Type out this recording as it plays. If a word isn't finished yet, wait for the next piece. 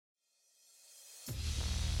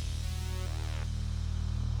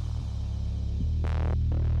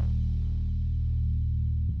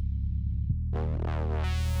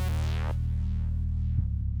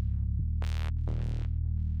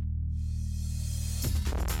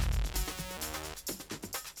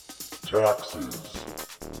Taxes.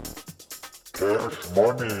 Cash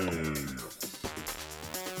money.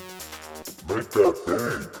 Make that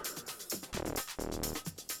bank.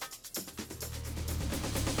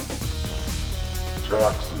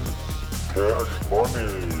 Taxes. Cash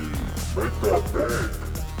money. Make that bank.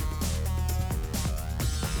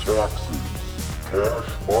 Taxes. Cash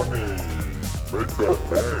money. Make that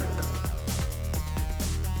bank.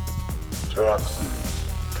 Taxes.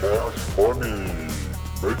 Cash money.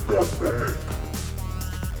 Make that bank.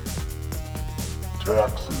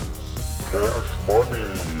 Taxes. Cash money.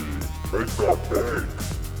 Make that bank.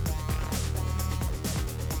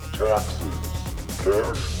 Taxes.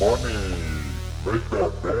 Cash money. Make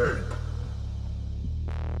that bank.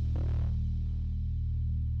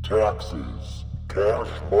 Taxes.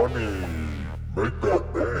 Cash money. Make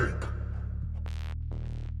that bank.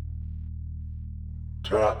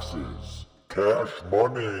 Taxes. Cash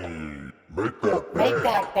money. Make that bank. Make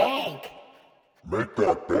that bank. Make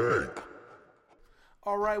that bank.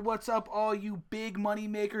 All right, what's up, all you big money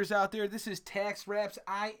makers out there? This is Tax Raps.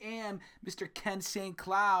 I am Mr. Ken St.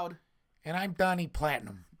 Cloud. And I'm Donnie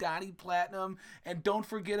Platinum. Donnie Platinum. And don't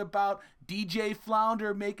forget about DJ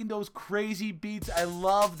Flounder making those crazy beats. I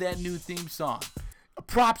love that new theme song.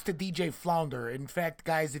 Props to DJ Flounder. In fact,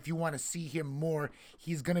 guys, if you want to see him more,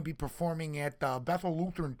 he's going to be performing at Bethel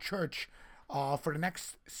Lutheran Church for the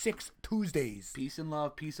next 6 Tuesdays. Peace and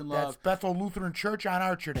love, peace and That's love. Bethel Lutheran Church on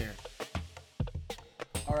Archer there.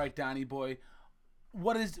 All right, Donnie boy.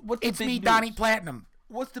 What's the It's big me, news? Donnie Platinum.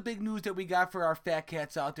 What's the big news that we got for our fat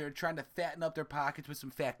cats out there trying to fatten up their pockets with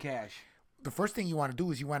some fat cash? The first thing you want to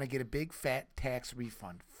do is you want to get a big fat tax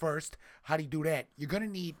refund. First, how do you do that? You're going to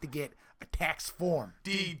need to get a tax form.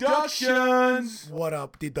 Deductions! What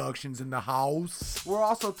up, deductions in the house? We're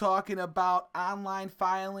also talking about online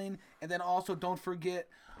filing, and then also don't forget,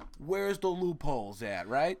 where's the loopholes at,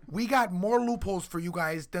 right? We got more loopholes for you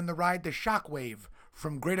guys than the ride the Shockwave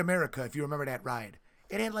from Great America, if you remember that ride.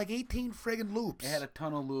 It had like 18 friggin' loops. It had a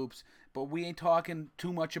ton of loops, but we ain't talking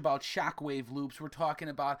too much about shockwave loops. We're talking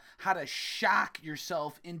about how to shock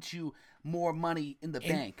yourself into more money in the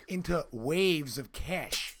bank. Into waves of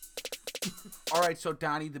cash. All right, so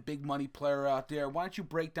Donnie, the big money player out there, why don't you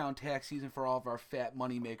break down tax season for all of our fat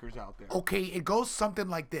money makers out there? Okay, it goes something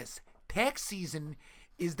like this. Tax season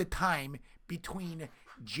is the time between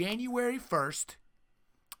January 1st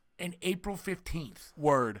and April 15th.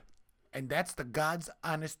 Word. And that's the God's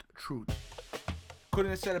honest truth.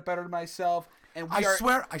 Couldn't have said it better than myself. And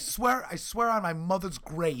I swear on my mother's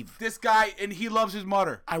grave. This guy, and he loves his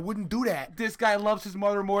mother. I wouldn't do that. This guy loves his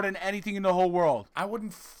mother more than anything in the whole world. I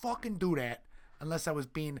wouldn't fucking do that unless I was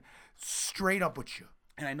being straight up with you.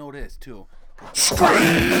 And I know it is, too.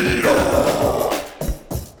 Straight up!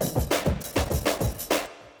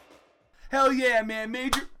 Hell yeah, man.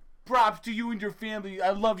 Major props to you and your family.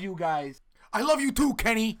 I love you guys. I love you too,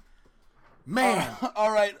 Kenny. Man.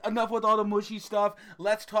 All right, enough with all the mushy stuff.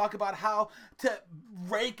 Let's talk about how to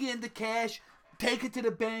rake in the cash, take it to the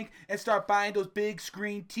bank, and start buying those big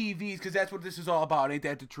screen TVs, because that's what this is all about. Ain't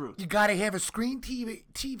that the truth? You gotta have a screen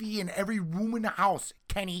TV in every room in the house,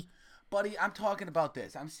 Kenny. Buddy, I'm talking about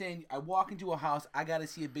this. I'm saying I walk into a house, I gotta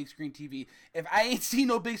see a big screen TV. If I ain't seen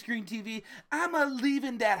no big screen TV, I'm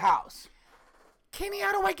leaving that house. Kenny,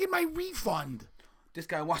 how do I get my refund? This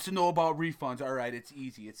guy wants to know about refunds. All right, it's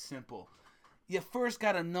easy. It's simple. You first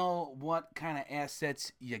got to know what kind of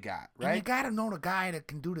assets you got, right? And you got to know the guy that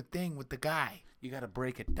can do the thing with the guy. You got to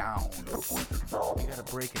break it down. You got to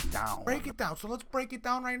break it down. Break it down. So let's break it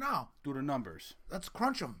down right now. Do the numbers. Let's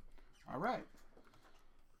crunch them. All right.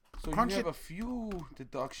 So Crunch you have it. a few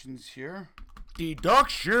deductions here.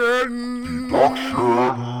 Deduction. Deduction.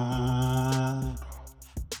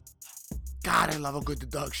 God, I love a good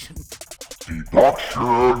deduction. Deduction.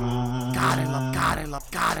 God, I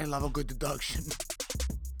love a good deduction.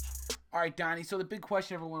 All right, Donnie. So the big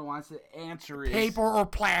question everyone wants to answer is... Paper or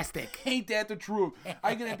plastic? Ain't that the truth?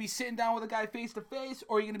 Are you going to be sitting down with a guy face to face,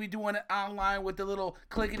 or are you going to be doing it online with the little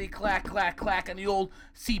clickety-clack, clack, clack on the old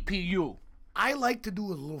CPU? I like to do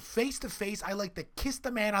a little face-to-face. I like to kiss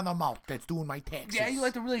the man on the mouth that's doing my taxes. Yeah, you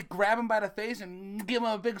like to really grab him by the face and give him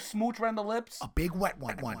a big smooch around the lips? A big wet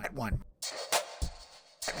one. A big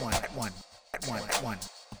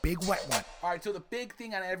wet one. All right, so the big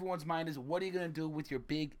thing on everyone's mind is, what are you going to do with your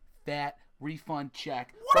big, fat refund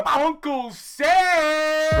check from Uncle Sam?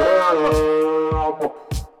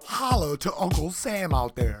 Holla to Uncle Sam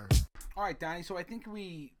out there. All right, Donnie, so I think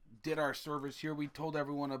we did our service here. We told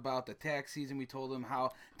everyone about the tax season. We told them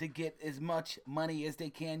how to get as much money as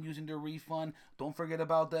they can using their refund. Don't forget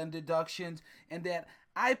about them deductions. And that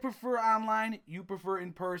I prefer online. You prefer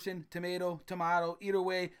in person. Tomato, tomato. Either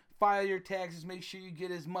way, file your taxes. Make sure you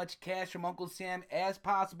get as much cash from Uncle Sam as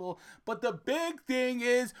possible. But the big thing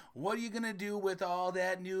is, what are you going to do with all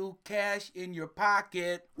that new cash in your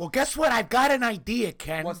pocket? Well, guess what? I've got an idea,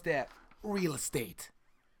 Ken. What's that? Real estate.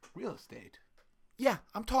 Real estate. Yeah,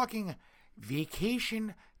 I'm talking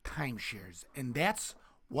vacation timeshares. And that's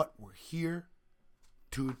what we're here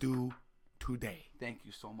to do today. Thank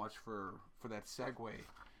you so much for that segue.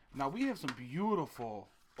 Now, we have some beautiful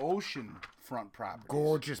oceanfront properties.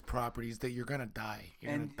 Gorgeous properties that you're going to die.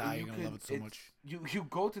 You're going to die. You're going to love it so much. You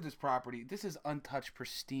go to this property. This is untouched,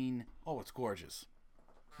 pristine. Oh, it's gorgeous.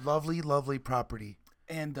 Lovely, lovely property.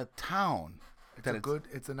 And the town.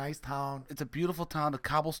 It's a nice town. It's a beautiful town. The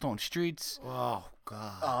cobblestone streets. Oh,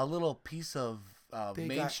 God. A little piece of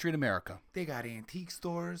Main Street America. They got antique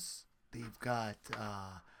stores. They've got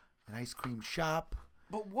an ice cream shop.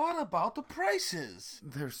 But what about the prices?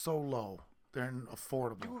 They're so low. They're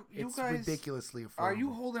affordable. It's guys, ridiculously affordable. Are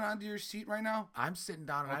you holding on to your seat right now? I'm sitting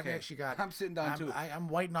down, and I've actually got... I'm sitting down, too. I'm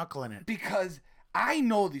white knuckling it. Because I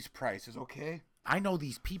know these prices, okay? I know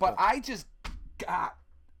these people. But I just got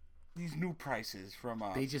these new prices from...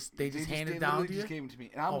 They just handed down to you? They just gave them to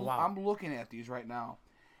me. And I'm looking at these right now,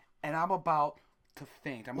 and I'm about to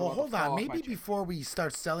faint. Well, hold on. Maybe before we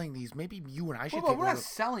start selling these, maybe you and I should take we're not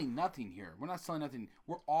selling nothing here. We're not selling nothing.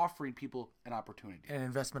 We're offering people an opportunity. An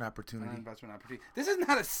investment opportunity. This is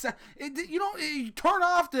not a you turn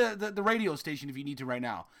off the radio station if you need to right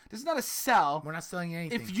now. This is not a sell. We're not selling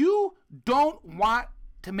anything. If you don't want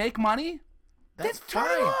to make money, that's turn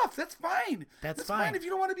fine. it off. That's fine. That's fine. If you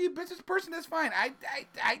don't want to be a business person, that's fine. I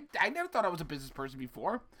never thought I was a business person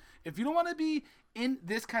before. If you don't want to be in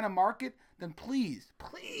this kind of market, then please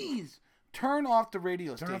turn off the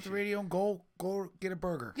radio station. Turn off the radio and go get a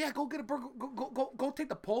burger. Yeah, go get a burger. Go take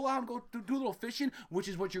the pole out and go do a little fishing, which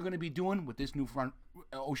is what you're going to be doing with this new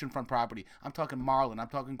oceanfront property. I'm talking marlin. I'm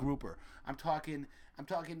talking grouper. I'm talking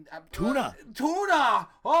tuna. Tuna.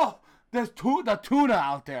 Oh, there's the tuna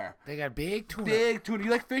out there. They got big tuna. Big tuna.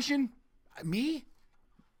 You like fishing? Me?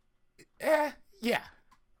 Yeah.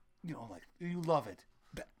 You love it.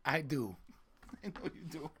 I do.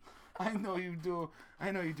 I know you do,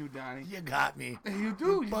 Donnie. You got me. You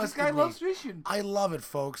do. This guy loves fishing. I love it,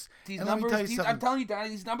 folks. These and numbers, let me tell you something. I'm telling you, Donnie,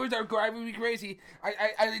 these numbers are driving me crazy.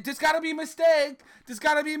 I just gotta be a mistake.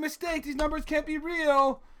 These numbers can't be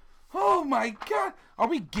real. Oh my God. Are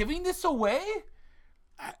we giving this away?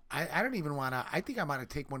 I don't even want to. I think I might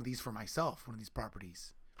take one of these for myself, one of these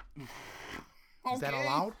properties. Is that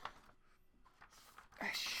allowed?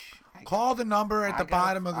 Call the number at the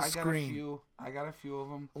bottom of the screen. I got a few of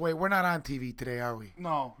them. Wait, we're not on TV today, are we?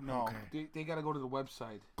 No. Okay. They got to go to the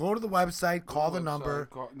website. Go to the website, call the number.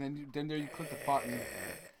 Then there you click the button.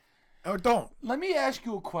 Or don't. Let me ask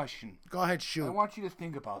you a question. Go ahead, shoot. I want you to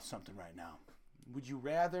think about something right now. Would you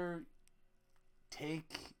rather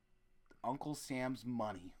take Uncle Sam's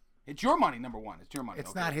money? It's your money, number one. It's your money.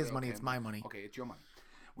 It's not his money. It's my money. Okay, it's your money.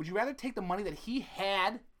 Would you rather take the money that he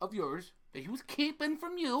had of yours, that he was keeping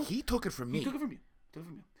from you? He took it from me. He took it from you.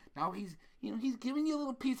 Now he's giving you a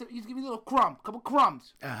little piece of, he's giving you a little couple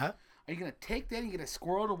crumbs. Uh-huh. Are you going to take that and you're going to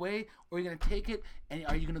squirrel it away, or are you going to take it and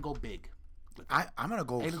are you going to go big? I'm going to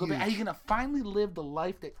go huge. Are you going to finally live the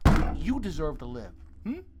life that you deserve to live? Are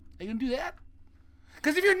you going to do that?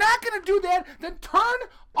 Because if you're not going to do that, then turn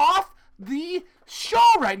off the show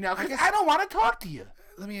right now, because I don't want to talk to you.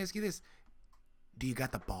 Let me ask you this. Do you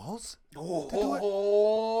got the balls?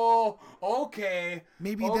 Oh, okay.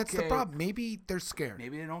 Maybe that's the problem. Maybe they're scared.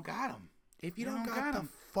 Maybe they don't got them. If you don't got the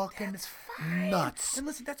fucking nuts. And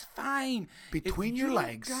listen, that's fine. Between your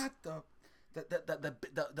legs. Got the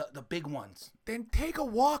big ones. Then take a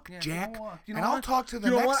walk, Jack. You know and I'll talk to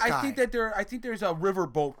the next guy. I think there's a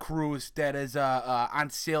riverboat cruise that is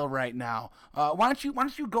on sale right now. Why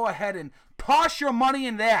don't you go ahead and toss your money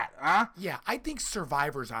in that, huh? Yeah, I think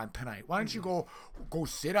Survivor's on tonight. Why don't you go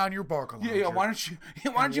sit on your bark launcher? Yeah. Why don't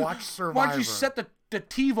you watch Survivor? Why don't you set the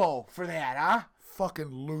TiVo for that, huh? Fucking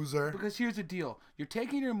loser. Because here's the deal: you're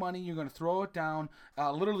taking your money, you're gonna throw it down,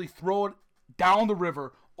 literally throw it down the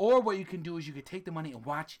river. Or what you can do is you can take the money and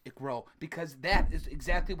watch it grow, because that is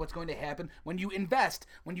exactly what's going to happen when you invest.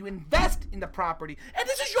 When you invest in the property, and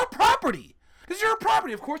this is your property. This is your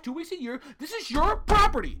property, of course. 2 weeks a year. This is your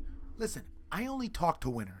property. Listen, I only talk to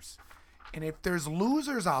winners. And if there's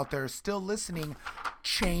losers out there still listening,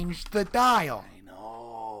 change the dial.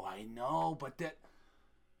 I know, but that...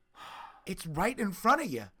 It's right in front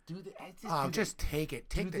of you. Just take it.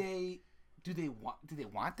 Do they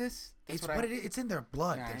want this? It's in their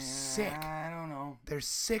blood. They're sick. I don't know. They're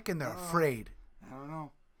sick and they're afraid. I don't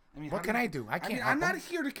know. I mean, What can I do? I can't mean, help I'm not them.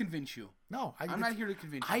 here to convince you. No, I'm not here to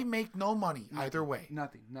convince you. I make no money either way.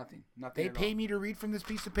 Nothing. They at pay all. me to read from this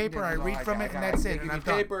piece of paper. Yeah, I no, read from it, and that's They it. give And me I'm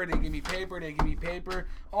done. paper. They give me paper. They give me paper.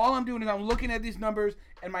 All I'm doing is I'm looking at these numbers,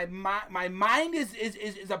 and my mind is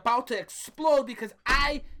about to explode because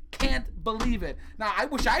I can't believe it. Now, I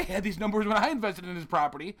wish I had these numbers when I invested in this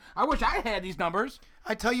property. I wish I had these numbers.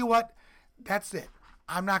 I tell you what, that's it.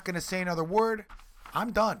 I'm not going to say another word.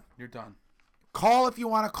 I'm done. You're done. Call if you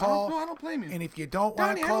want to call. I don't blame you. And if you don't want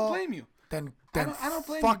Donnie, to call, I don't blame you. then I don't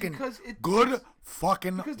blame you fucking because good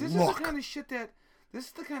fucking Because this luck. is the kind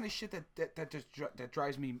of shit that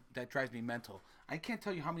drives me mental. I can't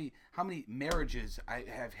tell you how many marriages I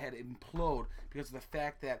have had implode because of the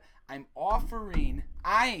fact that I am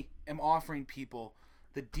offering people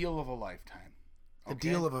the deal of a lifetime. The Okay?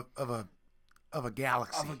 deal of a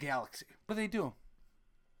galaxy. Of a galaxy. But they do.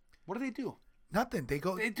 What do? Nothing. They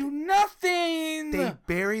go. They do nothing. They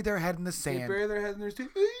bury their head in the They sand. bury their head in their sand.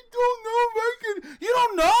 I don't know if I can. You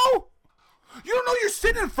don't know. You don't know you're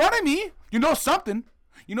sitting in front of me. You know something.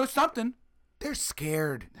 They're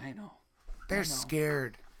scared. I know. They're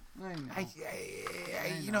scared. I know.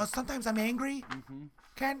 You know, sometimes I'm angry.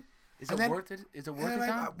 Ken. Is and it then- worth it? Is it worth and it, I'm like,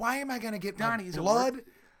 Don? why am I going to get Donnie, my is it blood worth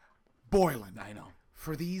boiling I know.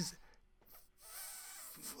 for these,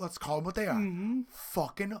 let's call them what they are,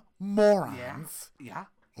 fucking morons. Yeah.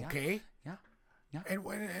 Okay? Yeah. And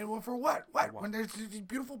for what? When there's this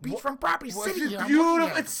beautiful beachfront property Well, sitting it's here. I'm beautiful. looking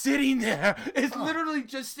at it. It's sitting there. It's literally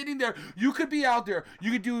just sitting there. You could be out there.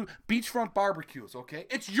 You could do beachfront barbecues, okay?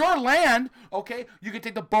 It's your land, okay? You could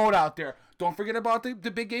take the boat out there. Don't forget about the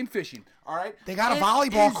big game fishing, all right? They got a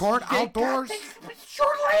volleyball court outdoors. It's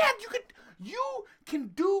your land. You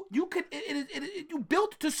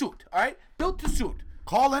built to suit, all right? Built to suit.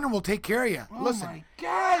 Call in and we'll take care of you. Listen, Oh my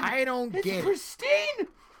God. I don't it's get it. pristine.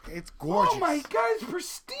 It's gorgeous. Oh my God, it's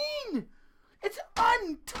pristine. It's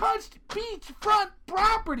untouched beachfront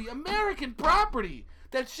property, American property,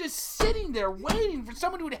 that's just sitting there waiting for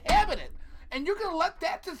someone to inhabit it. And you're going to let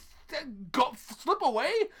that just go slip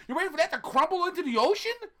away? You're waiting for that to crumble into the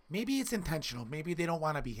ocean? Maybe it's intentional. Maybe they don't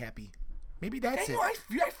want to be happy. Maybe that's You it. know,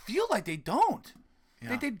 I feel like they don't.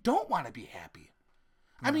 Yeah. They don't want to be happy.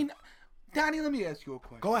 I mean, Donnie, let me ask you a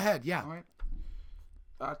question. Go ahead. Yeah. All right.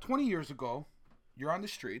 20 years ago, you're on the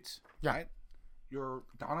streets, Yeah. right? You're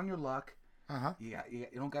down on your luck. Uh-huh. You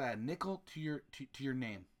don't got a nickel to your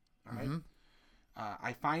name. All right.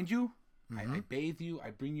 I find you. I bathe you.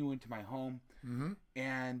 I bring you into my home,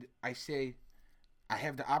 and I say, I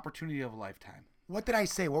have the opportunity of a lifetime. What did I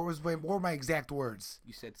say? What were my exact words?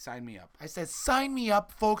 You said, sign me up. I said, sign me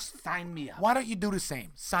up, folks. Sign me up. Why don't you do the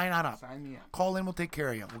same? Sign on up. Sign me up. Call in. We'll take care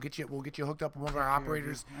of you. We'll get you hooked up with one of our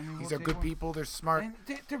operators. I mean, These we'll are take good one. people. They're smart. And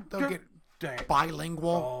They'll get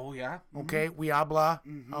bilingual. Oh yeah. Okay, we habla.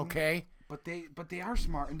 Okay. But they are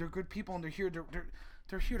smart and they're good people and they're here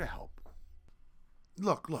to help.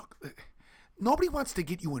 Look. Nobody wants to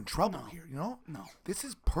get you in trouble here. You know. No. This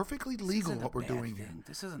is perfectly legal. Isn't a What we're bad doing thing. here.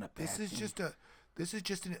 This isn't a bad This is thing. just a. This is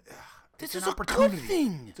just an. This it's is an a good opportunity.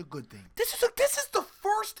 thing. It's a good thing. This is the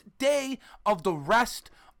first day of the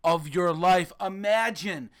rest of your life.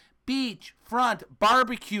 Imagine beach front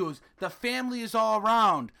barbecues. The family is all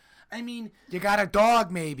around. I mean, You got a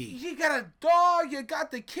dog, maybe. you got a dog. You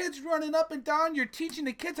got the kids running up and down. You're teaching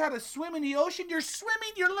the kids how to swim in the ocean. You're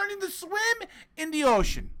swimming. You're learning to swim in the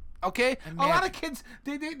ocean. Okay, a lot of kids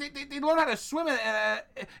they learn how to swim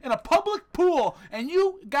in a public pool, and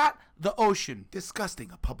you got the ocean.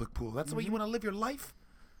 Disgusting. A public pool. That's the way you want to live your life.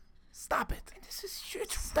 Stop it. It's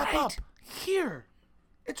Step right up. here.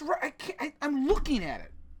 It's right. I'm looking at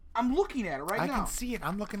it. I'm looking at it right I now. can see it.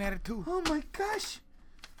 I'm looking at it too. Oh my gosh!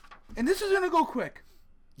 And this is gonna go quick.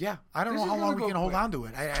 Yeah, I don't This know is how gonna long we go can hold quick. on to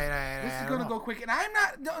it. This is gonna go quick, and I'm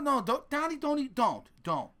not. No, don't, Donnie, don't.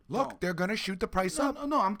 Look, don't. they're gonna shoot the price No, up.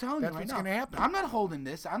 no, I'm telling That's you right what's now. gonna happen. I'm not holding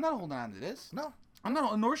this. I'm not holding on to this. No. I'm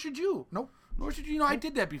not. Nor should you. Nope. Nor should you. You know, I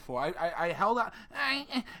did that before. I held on.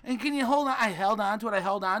 And can you hold on? I held on to it. I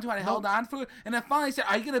held on to it. And then finally I said,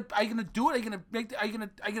 "Are you gonna do it? Are you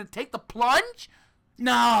gonna take the plunge?"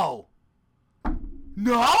 No.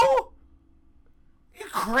 No. You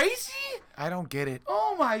crazy? I don't get it.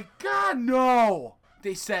 Oh my God, no.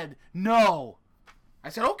 They said no. I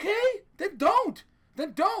said, okay, then don't.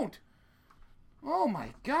 Oh my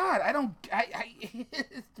God,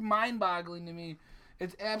 it's mind-boggling to me.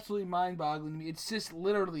 It's absolutely mind-boggling to me. It's just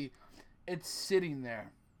literally, it's sitting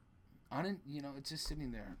there. It's just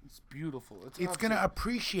sitting there. It's beautiful. It's gonna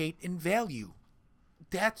appreciate in value.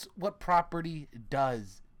 That's what property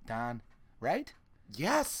does, Don. Right?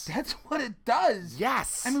 Yes. That's what it does.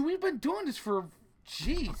 Yes. I mean, we've been doing this for,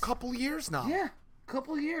 a couple years now. yeah, a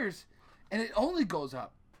couple of years, and it only goes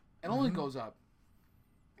up. It only goes up.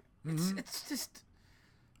 It's just,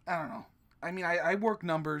 I don't know. I mean, I work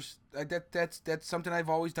numbers. That's something I've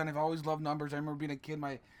always done. I've always loved numbers. I remember being a kid.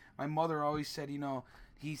 My mother always said, you know,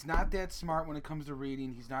 he's not that smart when it comes to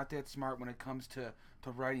reading. He's not that smart when it comes to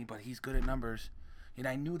writing, but he's good at numbers. And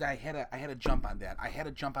I knew that I had to jump on that. I had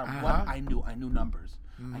to jump on what I knew. I knew numbers.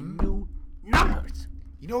 I knew numbers.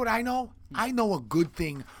 You know what I know? I know a good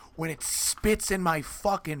thing when it spits in my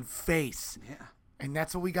fucking face. Yeah. And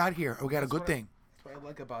that's what we got here. We got a good thing. That's what I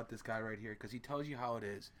like about this guy right here, because he tells you how it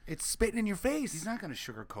is. It's spitting in your face. He's not going to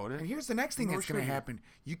sugarcoat it. And here's the next thing that's going to happen.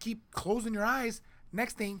 You keep closing your eyes.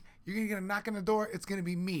 Next thing, you're going to get a knock on the door. It's going to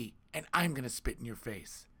be me. And I'm going to spit in your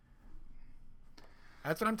face.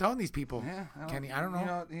 That's what I'm telling these people. Yeah, Kenny, I don't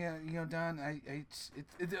know. Don,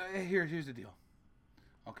 here's the deal.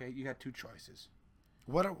 Okay, you got two choices.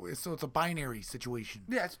 So it's a binary situation.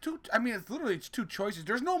 Yeah, it's two. I mean, it's two choices.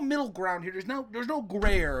 There's no middle ground here. There's no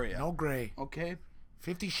gray area. No gray. Okay.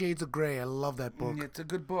 50 Shades of Grey. I love that book. It's a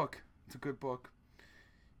good book.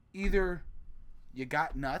 Either you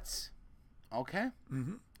got nuts, okay?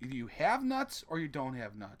 Mm-hmm. Either you have nuts or you don't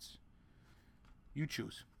have nuts. You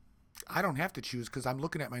choose. I don't have to choose because I'm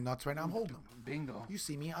looking at my nuts right now. I'm holding them. Bingo. You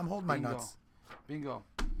see me. I'm holding my nuts. Bingo.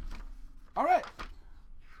 All right.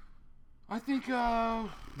 I think the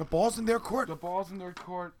ball's in their court. The ball's in their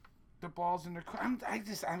court. I'm looking at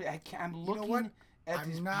this I'm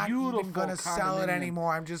not beautiful even gonna sell it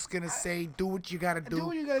anymore. I'm just gonna say, do what you gotta do. Do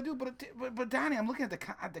what you gotta do. But Donnie, I'm looking at the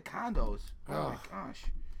condos. Oh my gosh,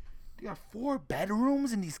 you got 4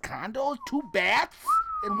 bedrooms in these condos, 2 baths,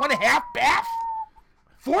 and 1.5 bath.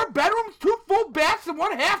 4 bedrooms, 2 full baths, and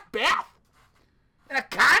 1.5 bath. In a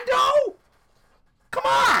condo? Come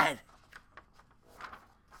on.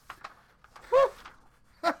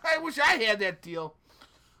 I wish I had that deal.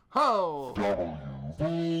 Oh.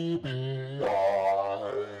 WVBI.